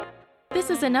This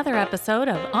is another episode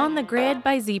of On the Grid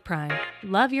by Z Prime.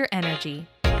 Love your energy.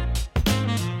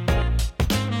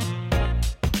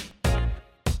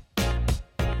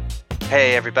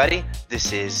 Hey everybody,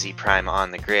 this is Z Prime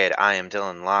on the Grid. I am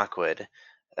Dylan Lockwood.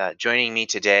 Joining me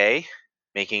today,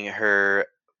 making her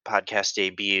podcast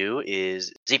debut,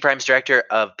 is Z Prime's Director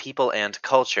of People and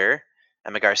Culture,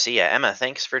 Emma Garcia. Emma,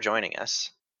 thanks for joining us.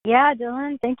 Yeah,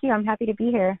 Dylan, thank you. I'm happy to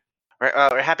be here.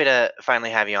 We're happy to finally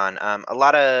have you on. A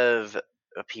lot of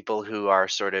people who are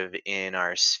sort of in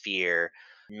our sphere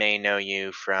may know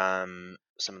you from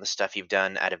some of the stuff you've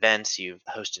done at events. You've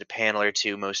hosted a panel or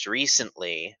two. Most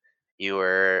recently, you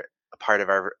were a part of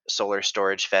our Solar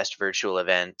Storage Fest virtual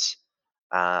event,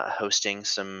 hosting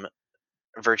some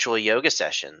virtual yoga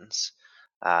sessions,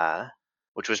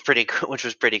 which was pretty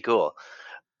cool.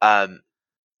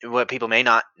 What people may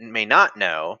not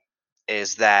know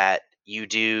is that you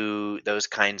do those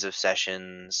kinds of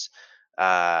sessions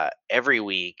every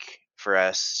week for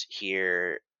us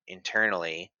here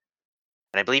internally,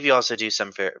 and I believe you also do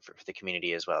some for the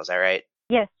community as well. Is that right?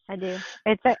 Yes, I do.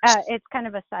 It's kind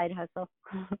of a side hustle.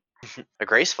 A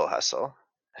graceful hustle,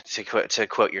 to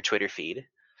quote your Twitter feed.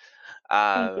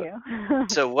 Thank you.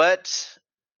 So what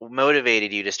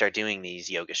motivated you to start doing these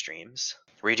yoga streams?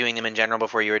 Were you doing them in general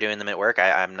before you were doing them at work?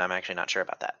 I'm actually not sure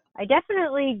about that. I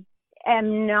definitely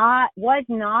was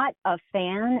not a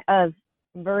fan of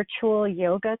virtual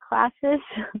yoga classes.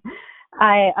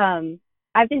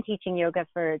 I've been teaching yoga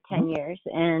for 10 years,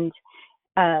 and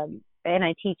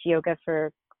I teach yoga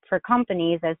for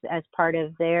companies as part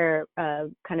of their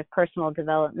kind of personal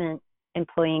development,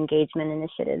 employee engagement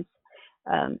initiatives.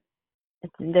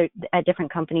 They're at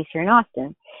different companies here in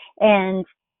Austin, and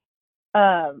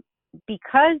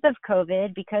because of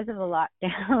COVID, because of the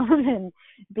lockdown, and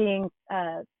being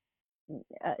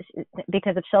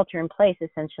because of shelter in place,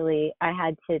 essentially, I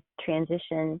had to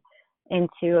transition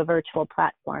into a virtual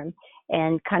platform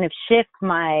and kind of shift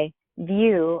my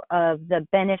view of the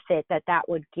benefit that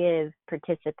would give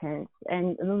participants.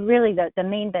 And really the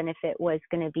main benefit was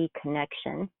going to be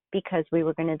connection, because we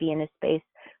were going to be in a place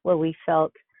where we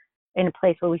felt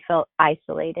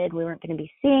isolated. We weren't going to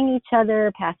be seeing each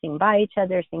other, passing by each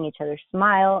other, seeing each other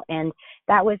smile. And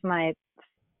that was my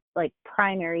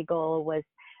primary goal. Was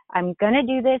I'm going to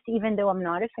do this even though I'm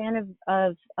not a fan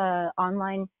of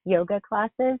online yoga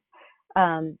classes.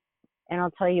 And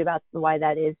I'll tell you about why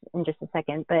that is in just a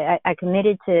second. But I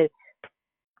committed to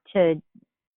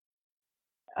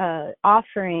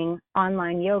offering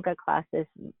online yoga classes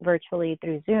virtually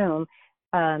through Zoom,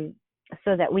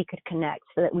 so that we could connect,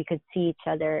 so that we could see each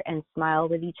other and smile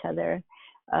with each other,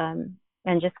 and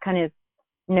just kind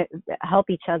of help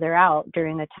each other out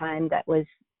during a time that was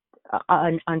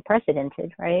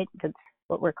unprecedented, right? That's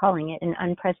what we're calling it, an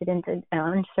unprecedented,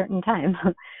 uncertain time.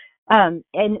 And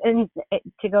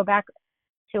to go back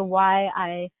to why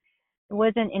I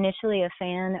wasn't initially a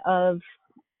fan of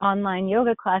online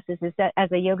yoga classes is that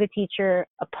as a yoga teacher,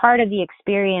 a part of the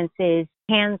experience is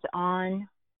hands-on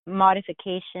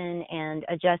modification and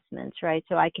adjustments, right?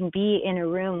 So I can be in a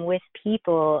room with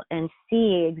people and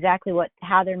see exactly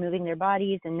how they're moving their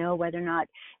bodies and know whether or not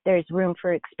there's room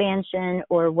for expansion,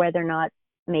 or whether or not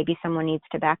maybe someone needs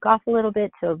to back off a little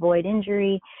bit to avoid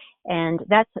injury. And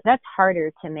that's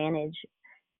harder to manage.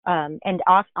 And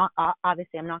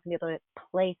obviously I'm not going to be able to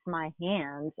place my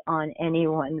hands on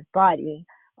anyone's body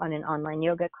on an online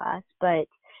yoga class, but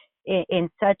in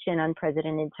such an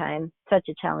unprecedented time, such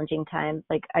a challenging time,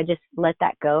 I just let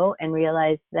that go and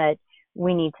realized that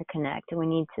we need to connect, and we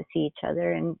need to see each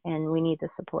other, and we need the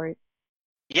support.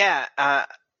 Yeah, a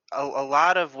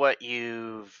lot of what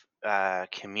you've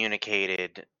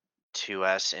communicated to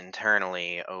us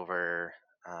internally over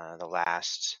the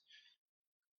last,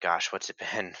 gosh, what's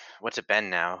it been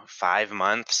now? 5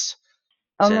 months?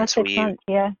 Almost 6 months,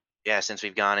 yeah. Yeah, since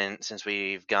we've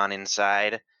gone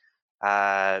inside,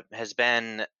 has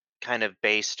been kind of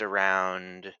based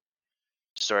around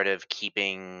sort of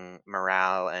keeping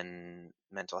morale and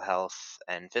mental health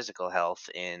and physical health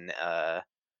in a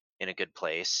good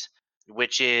place,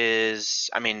 which is,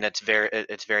 I mean, it's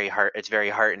very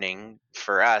heartening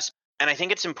for us. And I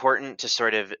think it's important to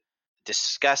sort of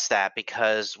discuss that,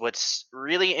 because what's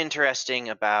really interesting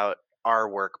about our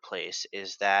workplace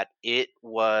is that it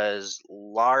was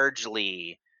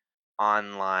largely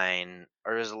online,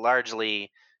 or it was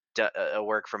largely a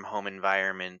work from home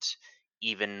environment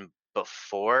even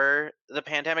before the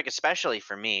pandemic, especially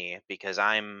for me, because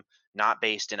I'm not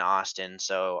based in Austin,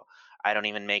 so I don't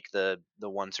even make the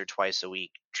once or twice a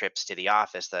week trips to the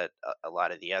office that a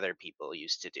lot of the other people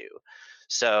used to do.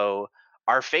 So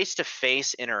our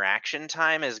face-to-face interaction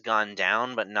time has gone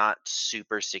down, but not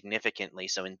super significantly.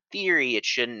 So in theory, it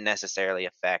shouldn't necessarily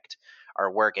affect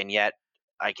our work, and yet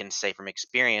I can say from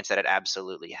experience that it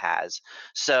absolutely has.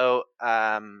 So,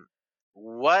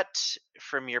 what,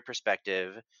 from your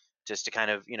perspective, just to kind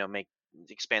of make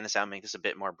expand this out, make this a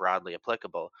bit more broadly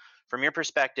applicable, from your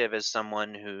perspective as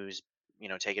someone who's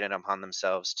taken it upon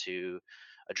themselves to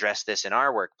address this in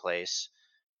our workplace,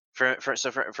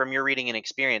 from your reading and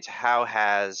experience, how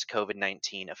has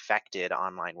COVID-19 affected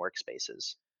online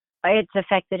workspaces? It's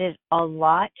affected it a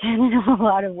lot in a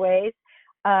lot of ways.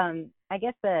 I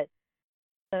guess the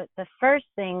first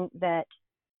thing that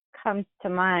comes to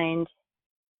mind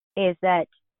is that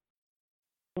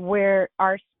where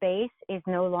our space is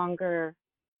no longer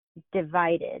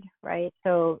divided, right?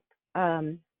 So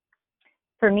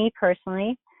for me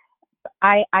personally,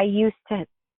 I used to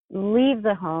leave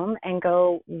the home and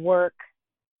go work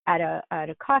at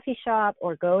a coffee shop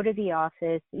or go to the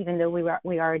office, even though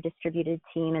we are a distributed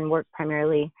team and work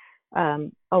primarily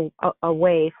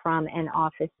away from an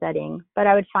office setting. But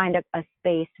I would find a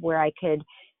space where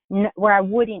where I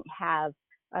wouldn't have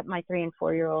my 3 and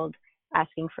 4-year-old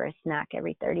asking for a snack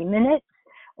every 30 minutes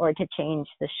or to change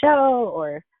the show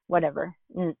or whatever.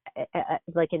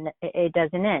 It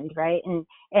doesn't end, right?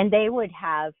 And they would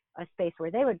have a space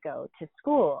where they would go to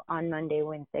school on Monday,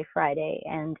 Wednesday, Friday,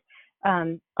 and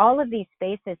all of these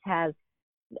spaces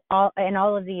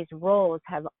all of these roles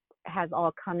have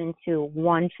all come into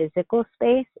one physical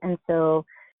space, and so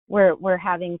we're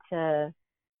having to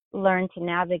learn to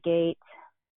navigate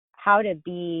how to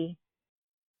be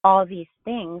all these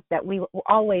things that we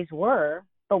always were,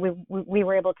 but we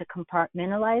were able to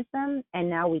compartmentalize them, and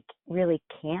now we really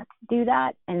can't do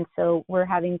that, and so we're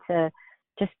having to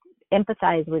just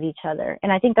empathize with each other.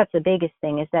 And I think that's the biggest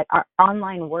thing, is that our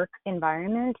online work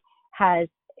environment has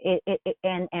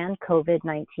and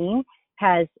COVID-19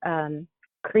 has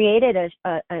created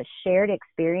a shared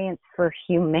experience for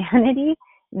humanity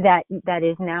that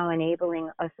is now enabling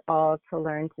us all to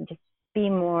learn to just be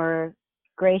more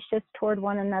gracious toward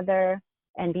one another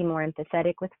and be more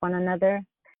empathetic with one another.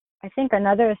 I think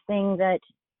another thing that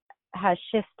has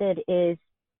shifted is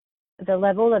the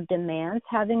level of demands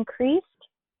have increased,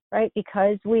 right?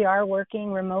 Because we are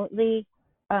working remotely.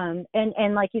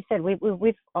 And like you said, we've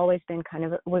always been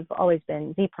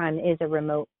Z Prime is a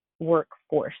remote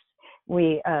workforce.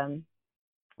 We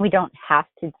don't have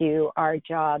to do our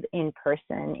job in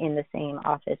person in the same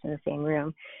office, in the same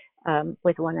room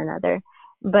with one another.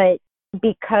 But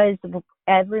because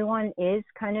everyone is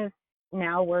kind of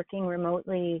now working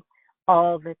remotely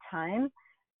all the time,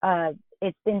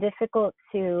 it's been difficult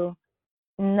to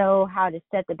know how to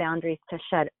set the boundaries to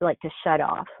shut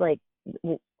off. Like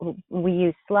we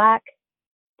use Slack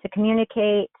to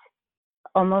communicate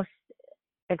almost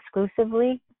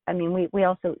exclusively. I mean, we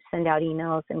also send out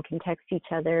emails and can text each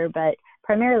other, but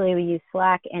primarily we use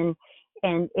Slack, and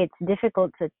it's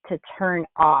difficult to turn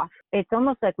off. It's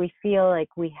almost like we feel like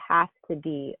we have to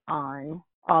be on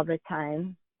all the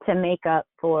time to make up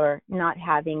for not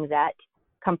having that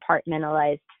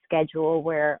compartmentalized schedule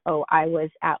where, I was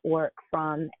at work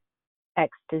from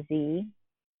X to Z.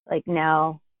 Like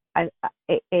now,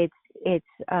 it's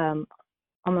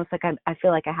almost like I feel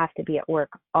like I have to be at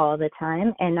work all the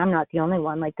time, and I'm not the only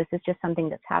one. Like, this is just something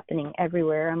that's happening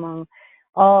everywhere among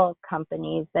all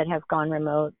companies that have gone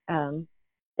remote.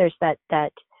 There's that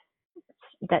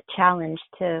challenge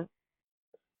to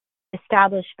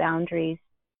establish boundaries,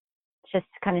 just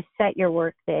kind of set your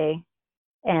work day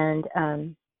and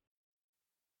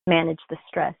manage the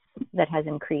stress that has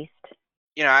increased.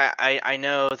 I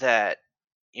know that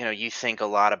you think a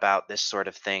lot about this sort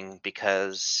of thing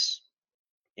because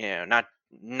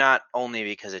not only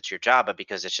because it's your job, but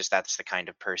because it's just that's the kind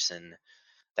of person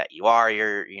that you are.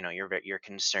 You're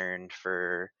concerned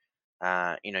for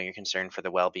you're concerned for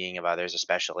the well-being of others,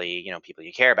 especially people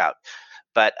you care about.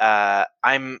 But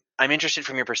I'm interested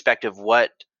from your perspective,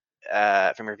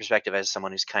 from your perspective as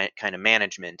someone who's kind of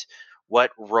management,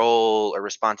 what role or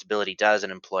responsibility does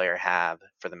an employer have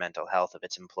for the mental health of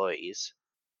its employees?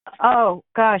 Oh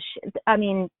gosh, I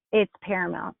mean, it's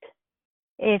paramount.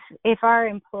 If our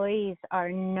employees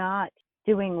are not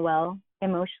doing well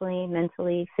emotionally,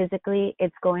 mentally, physically,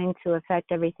 it's going to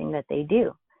affect everything that they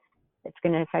do. It's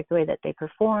going to affect the way that they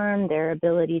perform, their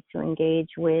ability to engage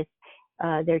with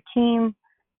their team,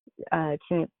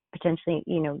 to potentially,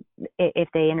 if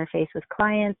they interface with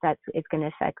clients, it's going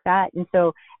to affect that. And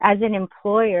so as an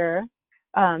employer,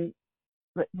 the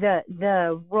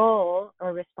role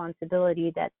or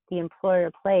responsibility that the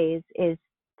employer plays is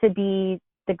to be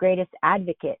the greatest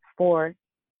advocate for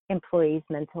employees'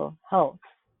 mental health.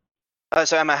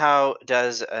 So Emma, how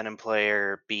does an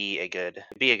employer be a good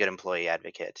employee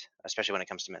advocate, especially when it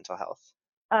comes to mental health?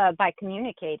 By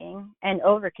communicating and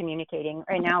over communicating.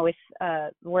 Right now with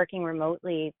working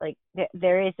remotely, like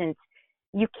there isn't,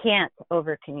 you can't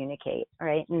over communicate,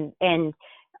 right? And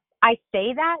I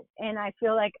say that, and I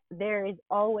feel like there is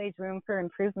always room for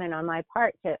improvement on my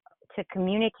part to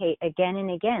communicate again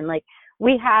and again. Like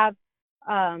we have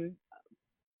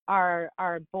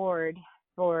our board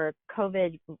for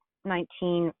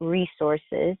COVID-19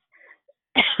 resources,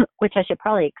 which I should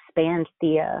probably expand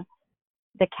the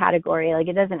category. Like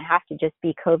it doesn't have to just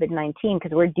be COVID-19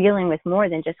 because we're dealing with more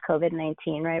than just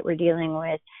COVID-19, right? We're dealing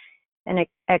with an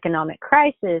economic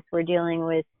crisis. We're dealing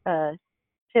with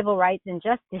civil rights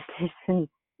injustices and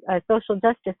social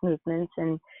justice movements,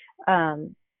 and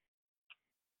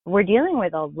we're dealing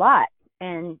with a lot.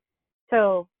 And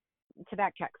so, to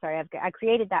backtrack, sorry, I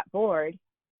created that board,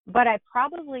 but I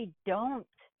probably don't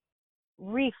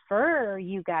refer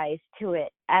you guys to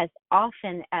it as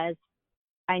often as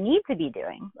I need to be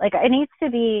doing. Like it needs to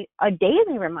be a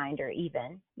daily reminder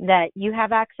even that you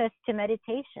have access to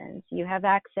meditations, you have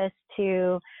access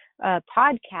to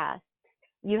podcasts,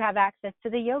 you have access to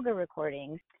the yoga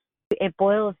recordings. It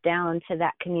boils down to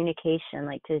that communication,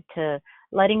 like to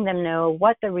letting them know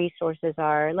what the resources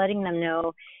are, letting them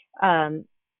know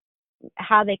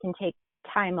how they can take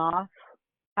time off,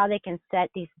 how they can set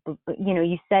these,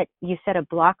 you set a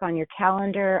block on your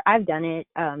calendar. I've done it.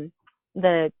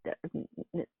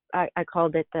 I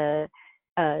called it the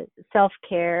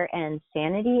self-care and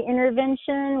sanity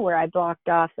intervention, where I blocked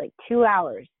off like 2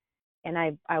 hours and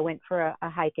I went for a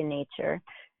hike in nature.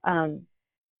 And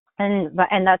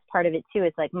that's part of it too.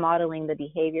 It's like modeling the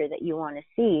behavior that you want to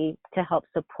see to help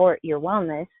support your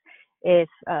wellness. If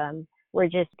we're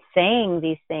just saying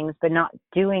these things but not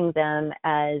doing them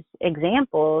as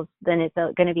examples, then it's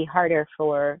going to be harder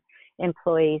for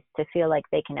employees to feel like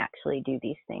they can actually do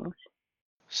these things.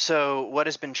 So, what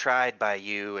has been tried by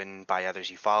you and by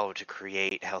others you follow to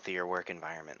create healthier work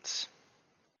environments?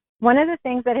 One of the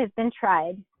things that has been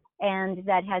tried and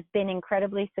that has been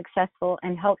incredibly successful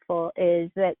and helpful is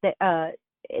that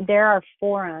there are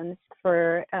forums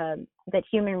that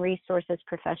human resources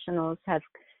professionals have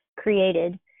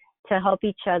created to help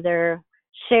each other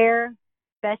share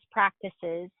best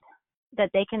practices that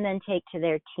they can then take to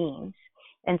their teams.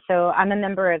 And so I'm a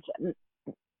member of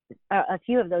a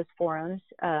few of those forums.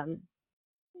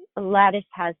 Lattice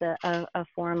has a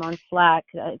forum on Slack.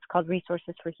 It's called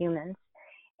Resources for Humans.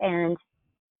 And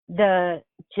the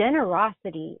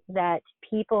generosity that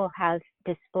people have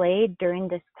displayed during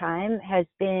this time has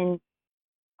been,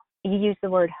 you used the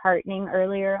word heartening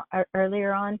earlier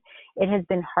on. It has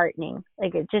been heartening.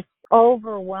 Like it just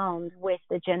overwhelmed with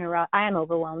I am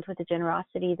overwhelmed with the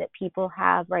generosity that people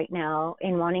have right now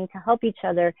in wanting to help each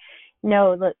other.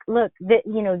 No, look,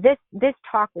 this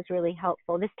talk was really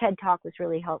helpful. This TED talk was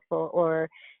really helpful. Or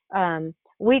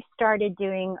we've started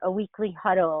doing a weekly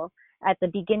huddle at the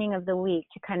beginning of the week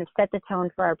to kind of set the tone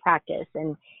for our practice.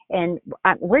 And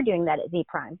we're doing that at Z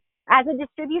Prime. As a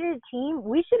distributed team,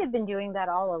 we should have been doing that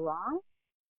all along,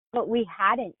 but we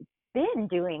hadn't been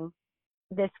doing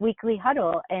this weekly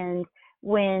huddle. And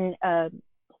when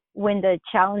the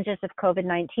challenges of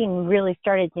COVID-19 really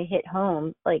started to hit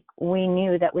home, like we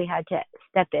knew that we had to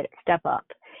step up.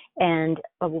 And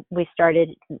we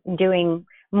started doing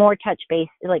more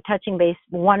touching base.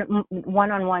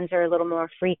 One-on-ones are a little more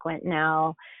frequent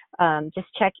now. Just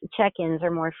check-ins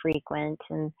are more frequent.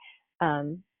 And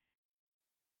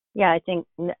I think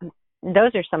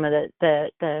those are some of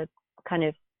the kind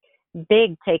of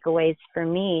big takeaways for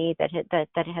me that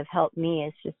have helped me,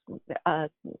 is just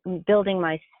building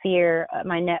my sphere,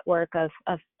 my network of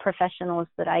professionals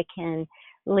that I can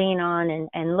lean on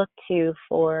and look to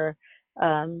for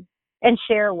and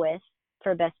share with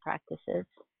for best practices.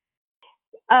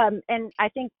 And I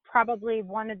think probably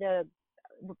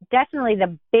definitely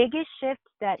the biggest shift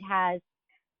that has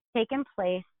taken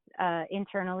place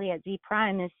internally at Z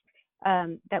Prime is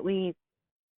that we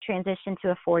transitioned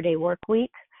to a 4-day work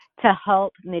week to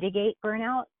help mitigate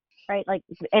burnout, right? Like,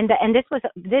 and this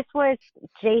was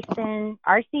Jason,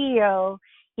 our CEO.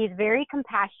 He's very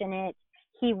compassionate.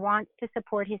 He wants to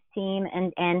support his team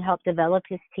and help develop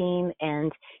his team.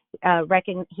 And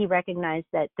he recognized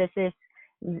that this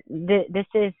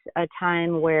is a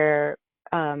time where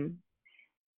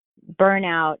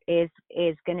burnout is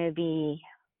going to be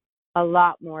a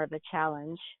lot more of a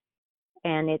challenge,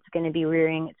 and it's going to be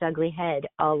rearing its ugly head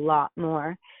a lot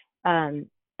more.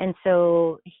 And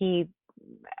so he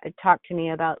talked to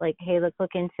me about like, hey, let's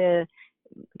look into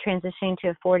transitioning to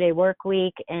a 4-day work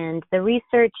week. And the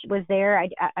research was there.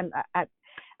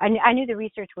 I knew the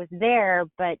research was there,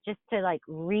 but just to like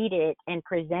read it and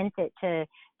present it to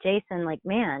Jason, like,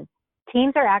 man,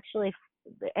 teams are actually,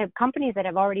 companies that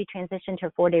have already transitioned to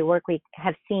a 4-day work week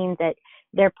have seen that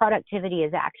their productivity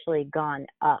has actually gone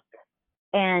up.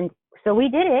 And so we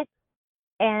did it,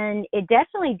 and it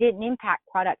definitely didn't impact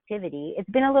productivity. It's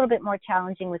been a little bit more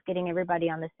challenging with getting everybody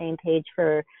on the same page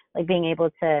for like being able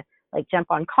to like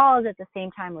jump on calls at the same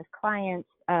time with clients.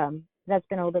 That's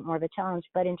been a little bit more of a challenge.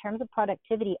 But in terms of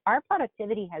productivity, our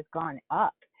productivity has gone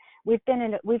up. We've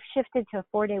shifted to a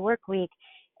 4-day work week,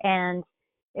 and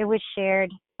it was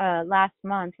shared last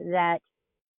month that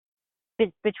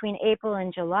between April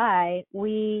and July,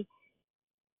 we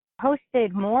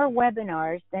hosted more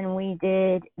webinars than we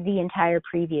did the entire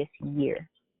previous year.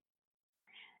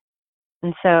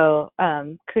 And so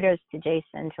kudos to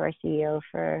Jason, to our CEO,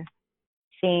 for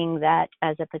seeing that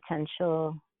as a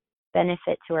potential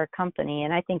benefit to our company.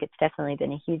 And I think it's definitely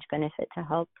been a huge benefit to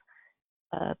help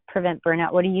prevent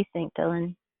burnout. What do you think,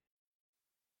 Dylan?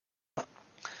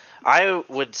 I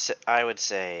would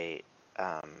say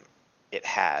it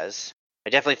has. I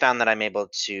definitely found that I'm able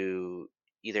to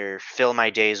either fill my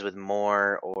days with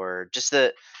more, or just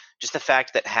the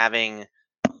fact that having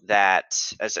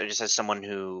that, as someone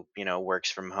who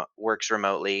works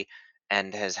remotely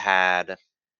and has had,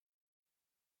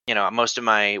 most of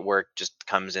my work just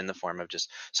comes in the form of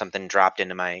just something dropped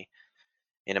into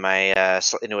a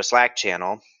Slack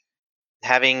channel.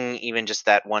 Having even just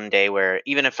that one day where,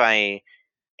 even if I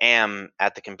am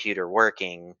at the computer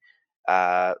working,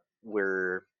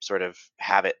 we're sort of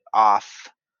have it off,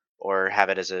 or have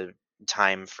it as a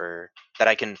time for that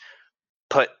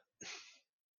put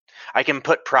I can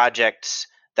put projects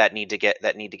that need to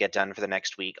get done for the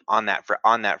next week on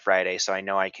that Friday, so I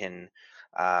know I can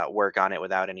work on it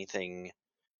without anything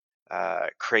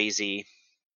crazy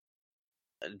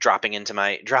dropping into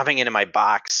my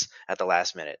box at the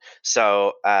last minute.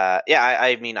 So yeah,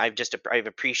 I mean, I've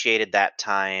appreciated that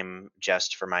time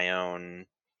just for my own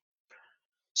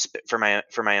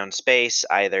space,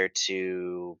 either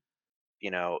to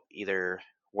either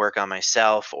work on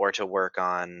myself or to work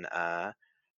on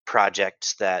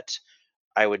projects that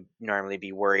I would normally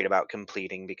be worried about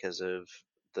completing because of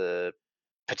the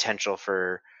potential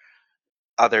for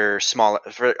other small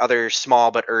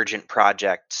but urgent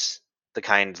projects, the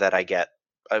kind that I get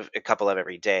a couple of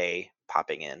every day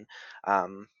popping in.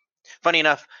 Funny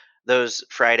enough, those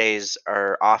Fridays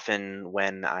are often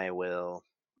when I will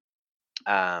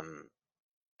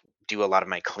do a lot of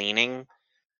my cleaning,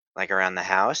 like around the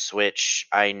house, which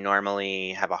I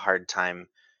normally have a hard time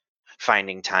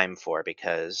finding time for,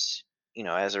 because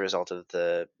as a result of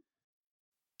the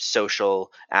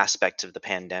social aspects of the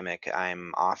pandemic,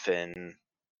 I'm often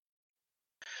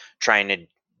trying to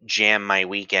jam my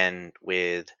weekend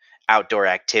with outdoor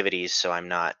activities, so I'm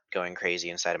not going crazy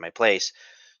inside of my place.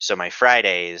 So my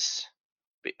Fridays,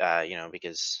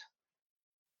 because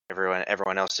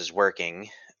everyone else is working,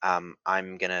 I'm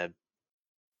gonna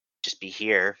just be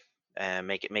here and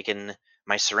making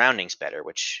my surroundings better,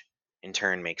 which in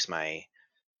turn makes my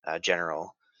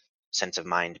general sense of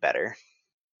mind better.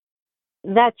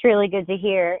 That's really good to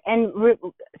hear. And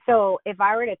so if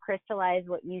I were to crystallize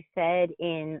what you said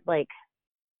in like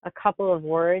a couple of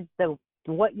words,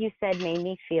 what you said made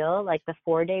me feel like the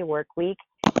 4-day work week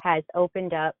has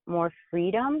opened up more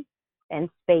freedom and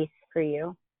space for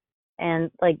you. And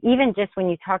like, even just when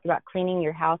you talked about cleaning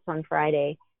your house on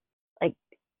Friday, like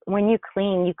when you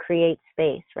clean, you create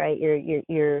space, right?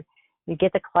 You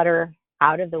get the clutter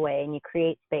out of the way and you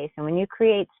create space. And when you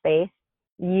create space,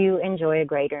 you enjoy a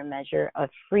greater measure of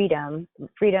freedom,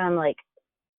 like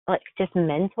just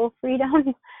mental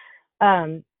freedom.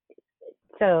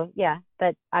 So yeah,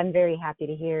 but I'm very happy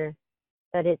to hear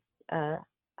that it's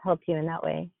helped you in that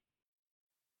way.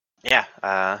 Yeah,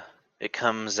 it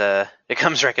comes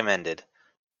recommended.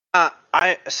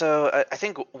 I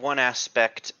think one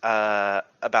aspect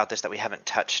about this that we haven't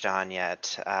touched on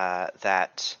yet,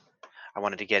 that I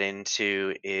wanted to get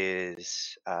into,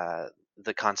 is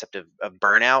the concept of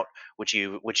burnout, which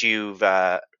you've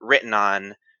written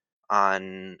on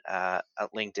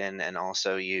LinkedIn, and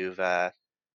also you've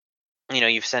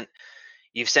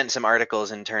sent some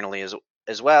articles internally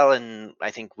as well, and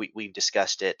I think we've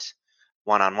discussed it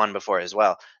one-on-one before as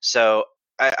well. So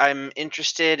I'm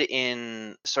interested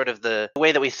in sort of the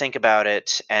way that we think about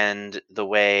it, and the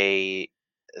way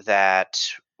that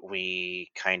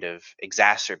we kind of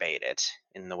exacerbate it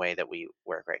in the way that we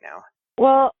work right now.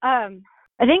 Well, I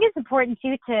think it's important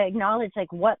too to acknowledge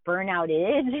like what burnout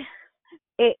is.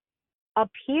 It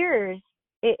appears,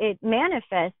 it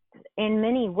manifests in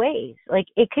many ways. Like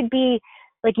it could be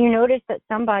like you notice that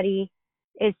somebody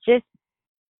is just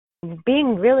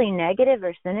being really negative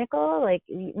or cynical, like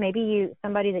maybe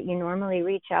somebody that you normally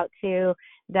reach out to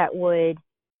that would,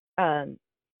 and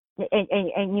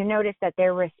you notice that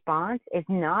their response is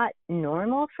not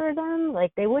normal for them,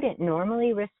 like they wouldn't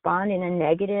normally respond in a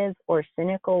negative or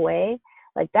cynical way,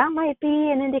 like that might be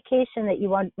an indication that you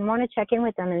want to check in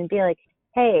with them and be like,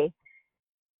 hey,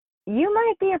 you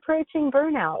might be approaching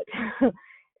burnout.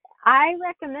 I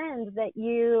recommend that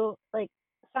you like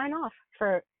sign off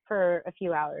for a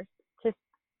few hours. Just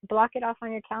block it off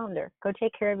on your calendar. Go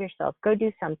take care of yourself. Go do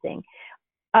something.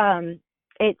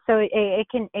 It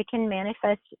can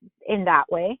manifest in that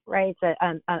way, right?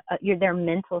 It's their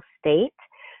mental state.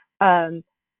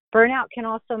 Burnout can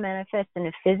also manifest in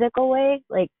a physical way,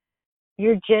 like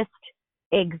you're just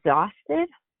exhausted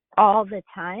all the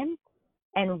time.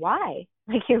 And why?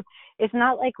 Like it's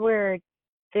not like we're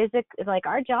like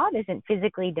our job isn't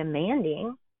physically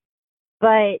demanding,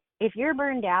 but if you're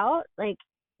burned out, like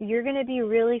you're going to be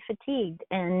really fatigued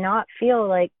and not feel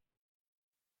like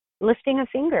lifting a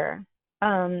finger.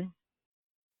 And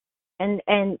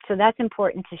so that's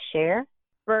important to share.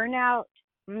 Burnout,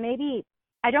 maybe,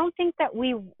 I don't think that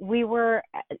we were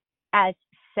as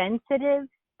sensitive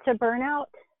to burnout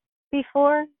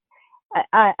before.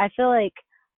 I feel like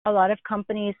a lot of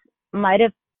companies might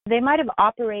have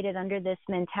operated under this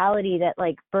mentality that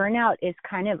like burnout is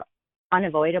kind of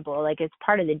unavoidable, like it's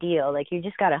part of the deal, like you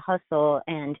just got to hustle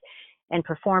and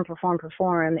perform,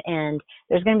 and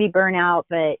there's going to be burnout,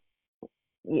 but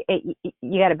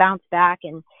you got to bounce back.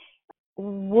 And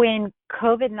when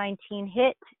COVID-19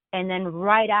 hit, and then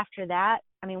right after that,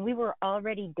 I mean, we were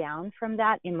already down from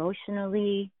that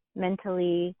emotionally,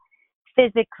 mentally,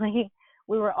 physically.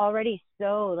 We were already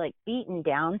so like beaten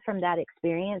down from that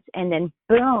experience, and then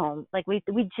boom, like we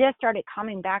just started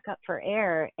coming back up for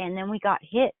air, and then we got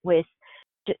hit with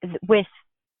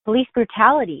police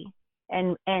brutality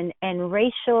and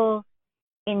racial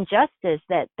injustice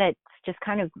that's just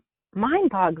kind of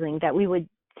mind-boggling that we would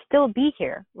still be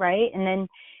here, right? And then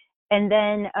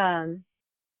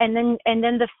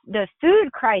the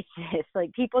food crisis,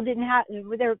 like people didn't have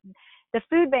the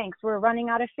food banks were running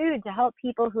out of food to help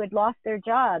people who had lost their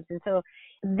jobs. And so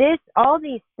all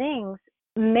these things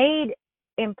made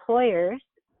employers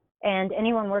and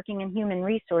anyone working in human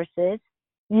resources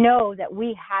know that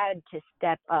we had to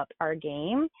step up our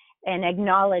game and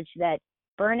acknowledge that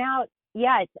burnout,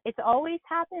 yeah, it's always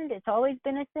happened. It's always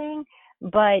been a thing,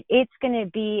 but it's going to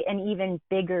be an even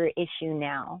bigger issue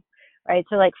now, right?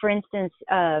 So like, for instance,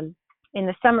 in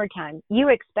the summertime, you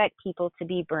expect people to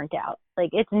be burnt out. Like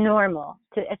it's normal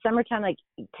at summertime, like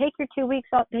take your 2 weeks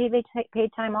off, maybe paid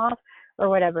time off or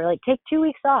whatever, like take 2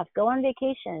 weeks off, go on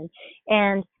vacation.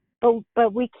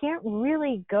 But we can't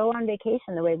really go on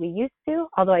vacation the way we used to,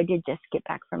 although I did just get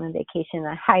back from a vacation.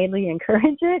 I highly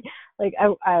encourage it. Like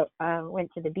I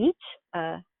went to the beach,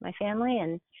 my family,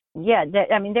 and yeah,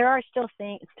 I mean, there are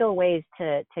still ways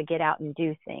to get out and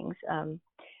do things.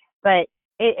 But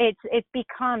it's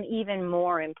become even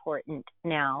more important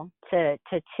now to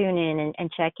tune in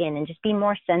and check in and just be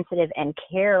more sensitive and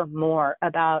care more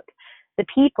about the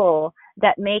people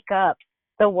that make up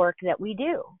the work that we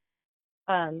do.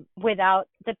 Without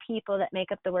the people that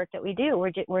make up the work that we do,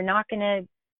 we're not going to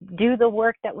do the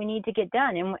work that we need to get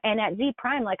done. And at Z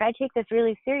Prime, like I take this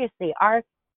really seriously. Our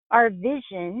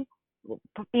vision,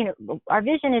 our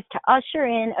vision is to usher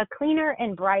in a cleaner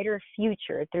and brighter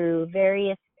future through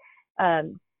various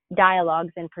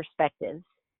dialogues and perspectives.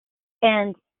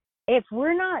 And if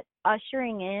we're not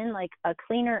ushering in like a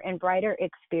cleaner and brighter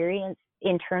experience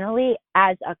internally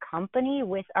as a company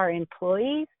with our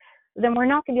employees, then we're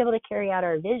not going to be able to carry out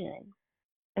our vision.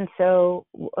 And so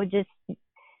just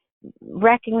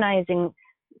recognizing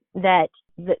that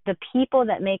the people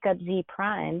that make up Z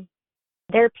Prime,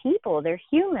 they're people, they're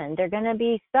human, they're going to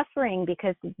be suffering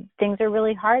because things are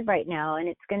really hard right now, and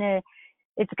it's going to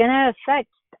affect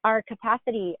our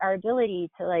capacity, our ability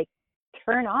to like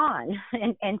turn on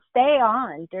and stay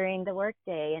on during the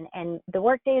workday, and the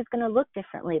workday is going to look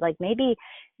differently. Like maybe,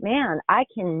 man, I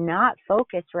cannot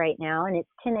focus right now, and it's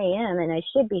 10 a.m. and I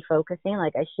should be focusing,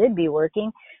 like I should be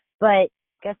working, but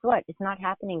guess what? It's not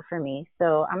happening for me.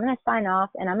 So I'm going to sign off,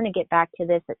 and I'm going to get back to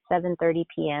this at 7:30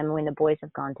 p.m. when the boys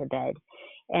have gone to bed.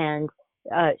 And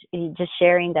just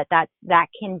sharing that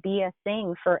can be a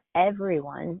thing for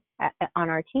everyone on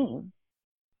our team.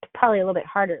 Probably a little bit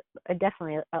harder,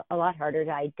 definitely a lot harder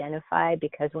to identify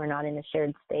because we're not in a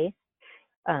shared space.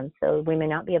 So we may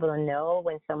not be able to know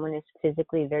when someone is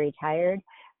physically very tired,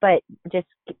 but just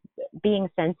being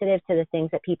sensitive to the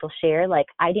things that people share. Like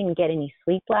I didn't get any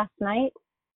sleep last night,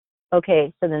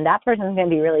 okay, so then that person's going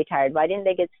to be really tired. Why didn't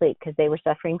they get sleep? Because they were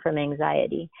suffering from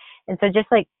anxiety. And so just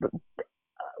like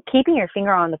keeping your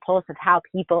finger on the pulse of how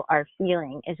people are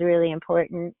feeling is really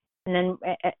important. And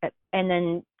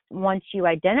then once you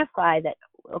identify that,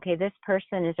 okay, this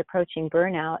person is approaching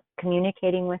burnout,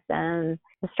 communicating with them,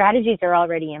 the strategies are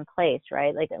already in place,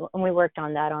 right? Like, and we worked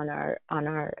on that on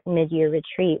our mid-year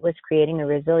retreat, was creating a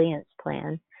resilience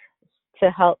plan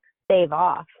to help stave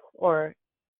off, or,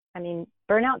 I mean,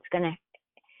 burnout's gonna,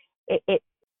 it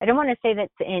I don't want to say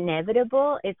that's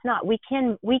inevitable. It's not. We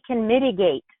can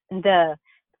mitigate the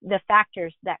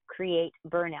factors that create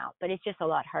burnout, but it's just a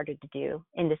lot harder to do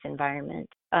in this environment,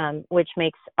 which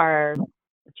makes our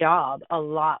job a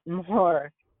lot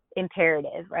more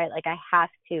imperative, right? Like, I have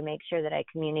to make sure that I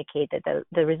communicate that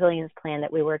the resilience plan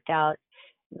that we worked out,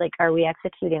 like, are we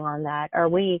executing on that? Are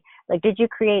we, like, did you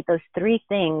create those 3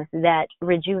 things that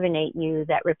rejuvenate you,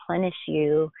 that replenish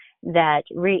you, that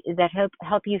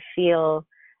help you feel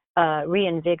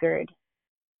reinvigorated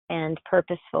and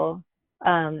purposeful?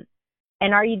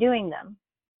 And are you doing them?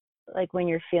 Like, when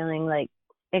you're feeling like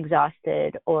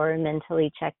exhausted or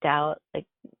mentally checked out, like,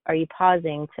 are you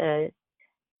pausing to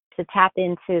tap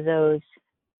into those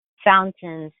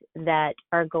fountains that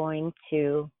are going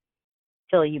to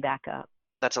fill you back up?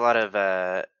 That's a lot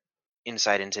of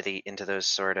insight into those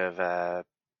sort of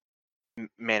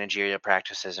managerial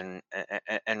practices and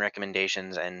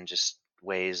recommendations, and just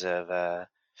ways of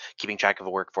keeping track of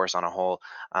a workforce on a whole.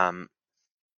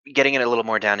 Getting it a little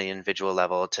more down to the individual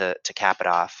level to cap it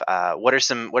off. What are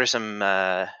some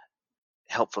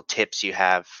helpful tips you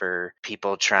have for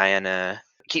people trying to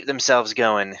keep themselves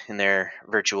going in their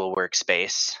virtual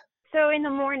workspace? So in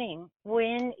the morning,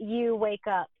 when you wake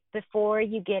up, before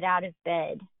you get out of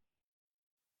bed,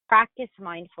 practice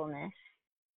mindfulness.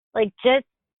 Like, just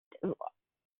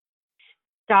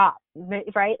stop,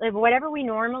 right? Like, whatever we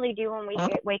normally do when we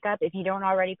wake up, if you don't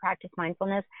already practice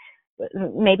mindfulness,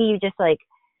 maybe you just like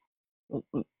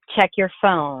check your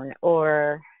phone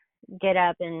or get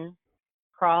up and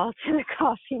crawl to the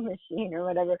coffee machine or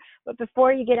whatever. But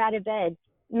before you get out of bed,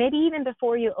 maybe even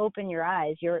before you open your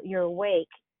eyes, you're awake,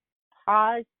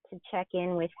 pause to check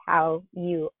in with how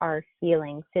you are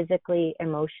feeling physically,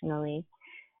 emotionally.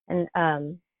 And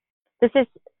this is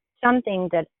something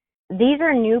that, these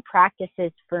are new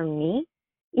practices for me.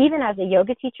 Even as a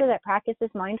yoga teacher that practices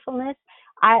mindfulness,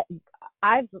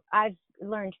 I've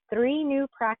learned 3 new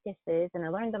practices, and I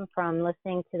learned them from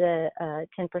listening to the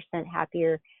 10%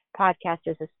 Happier podcast.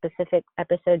 There's a specific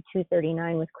episode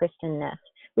 239 with Kristen Neff.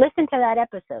 Listen to that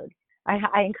episode.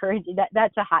 I encourage you.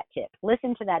 That's a hot tip.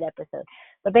 Listen to that episode.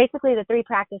 But basically, the 3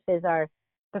 practices are: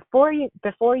 before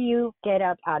you get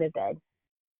up out of bed,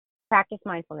 practice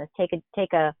mindfulness.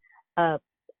 Take a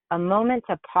moment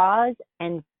to pause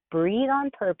and breathe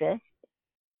on purpose,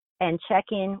 and check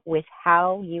in with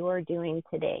how you are doing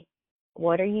today.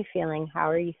 What are you feeling?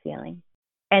 How are you feeling?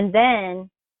 And then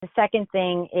the second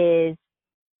thing is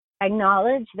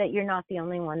acknowledge that you're not the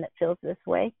only one that feels this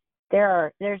way.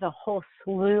 There's a whole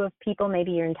slew of people,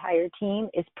 maybe your entire team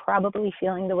is probably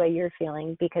feeling the way you're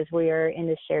feeling, because we are in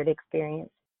this shared experience.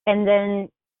 And then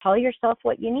tell yourself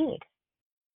what you need.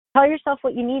 Tell yourself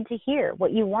what you need to hear,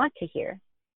 what you want to hear,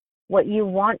 what you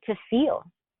want to feel.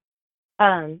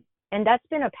 And that's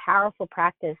been a powerful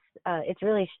practice. It's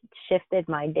really shifted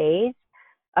my days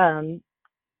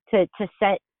to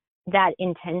set that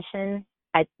intention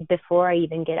before I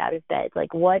even get out of bed.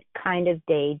 Like, what kind of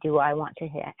day do I want to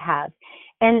have?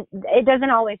 And it doesn't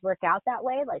always work out that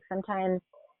way. Like, sometimes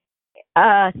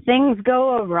things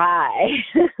go awry.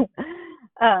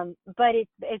 But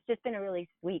it's just been a really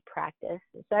sweet practice.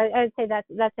 So I would say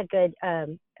that's a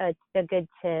good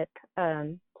tip.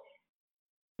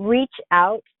 Reach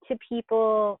out to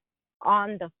people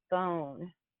on the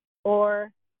phone,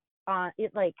 or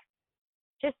like,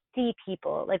 just see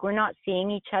people. Like, we're not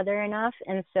seeing each other enough,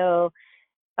 and so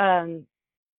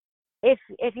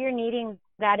if you're needing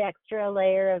that extra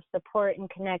layer of support and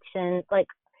connection, like,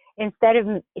 instead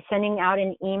of sending out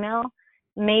an email,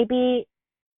 maybe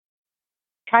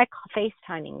try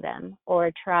FaceTiming them,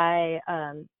 or try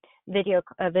video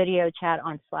chat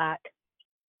on Slack.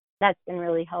 That's been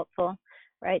really helpful,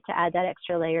 right? To add that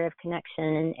extra layer of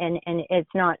connection. And it's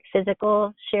not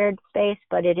physical shared space,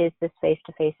 but it is this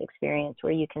face-to-face experience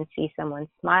where you can see someone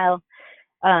smile.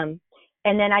 And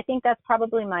then I think that's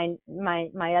probably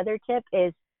my other tip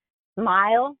is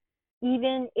smile,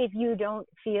 even if you don't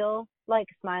feel like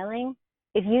smiling.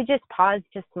 If you just pause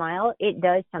to smile, it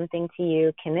does something to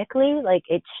you chemically. Like,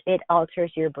 it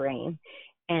alters your brain,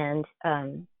 and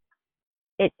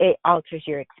it alters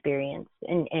your experience,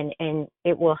 and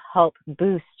it will help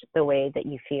boost the way that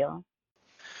you feel.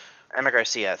 Emma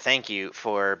Garcia, thank you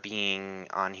for being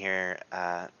on here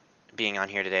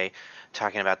today,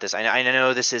 talking about this. I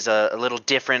know this is a little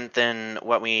different than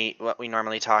what we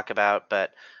normally talk about,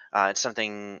 but it's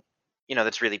something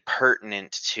that's really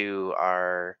pertinent to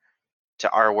our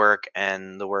work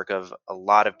and the work of a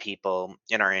lot of people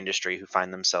in our industry who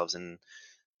find themselves in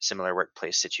similar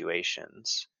workplace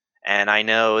situations. And I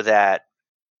know that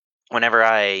whenever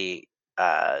I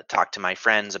talk to my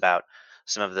friends about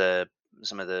some of the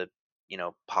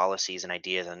policies and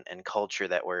ideas and culture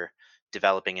that we're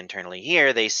developing internally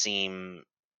here, they seem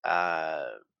uh,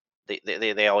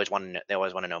 they always want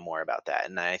to know more about that.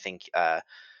 And I think a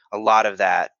lot of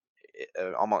that,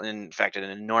 almost in fact, an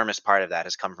enormous part of that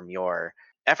has come from your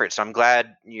efforts. So I'm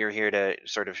glad you're here to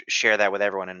sort of share that with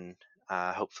everyone, and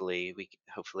hopefully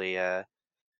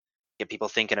get people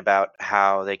thinking about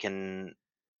how they can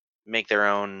make their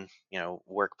own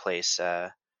workplace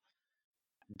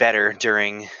better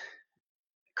during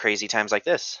crazy times like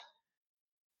this.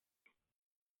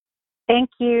 Thank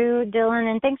you,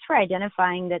 Dylan, and thanks for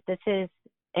identifying that this is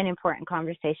an important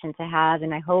conversation to have.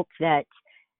 And I hope that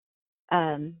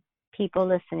people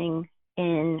listening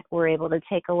in were able to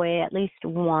take away at least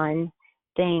one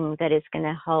thing that is going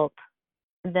to help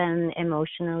them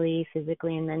emotionally,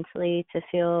 physically, and mentally to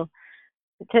feel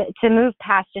to move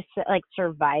past just like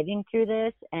surviving through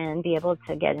this and be able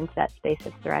to get into that space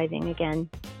of thriving again.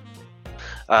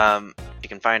 You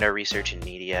can find our research and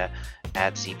media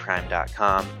at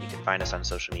zprime.com. You can find us on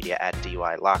social media at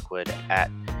DY Lockwood, at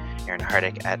Aaron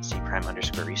Hardick, at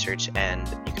zprime_research, and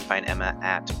you can find Emma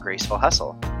at Graceful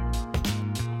Hustle.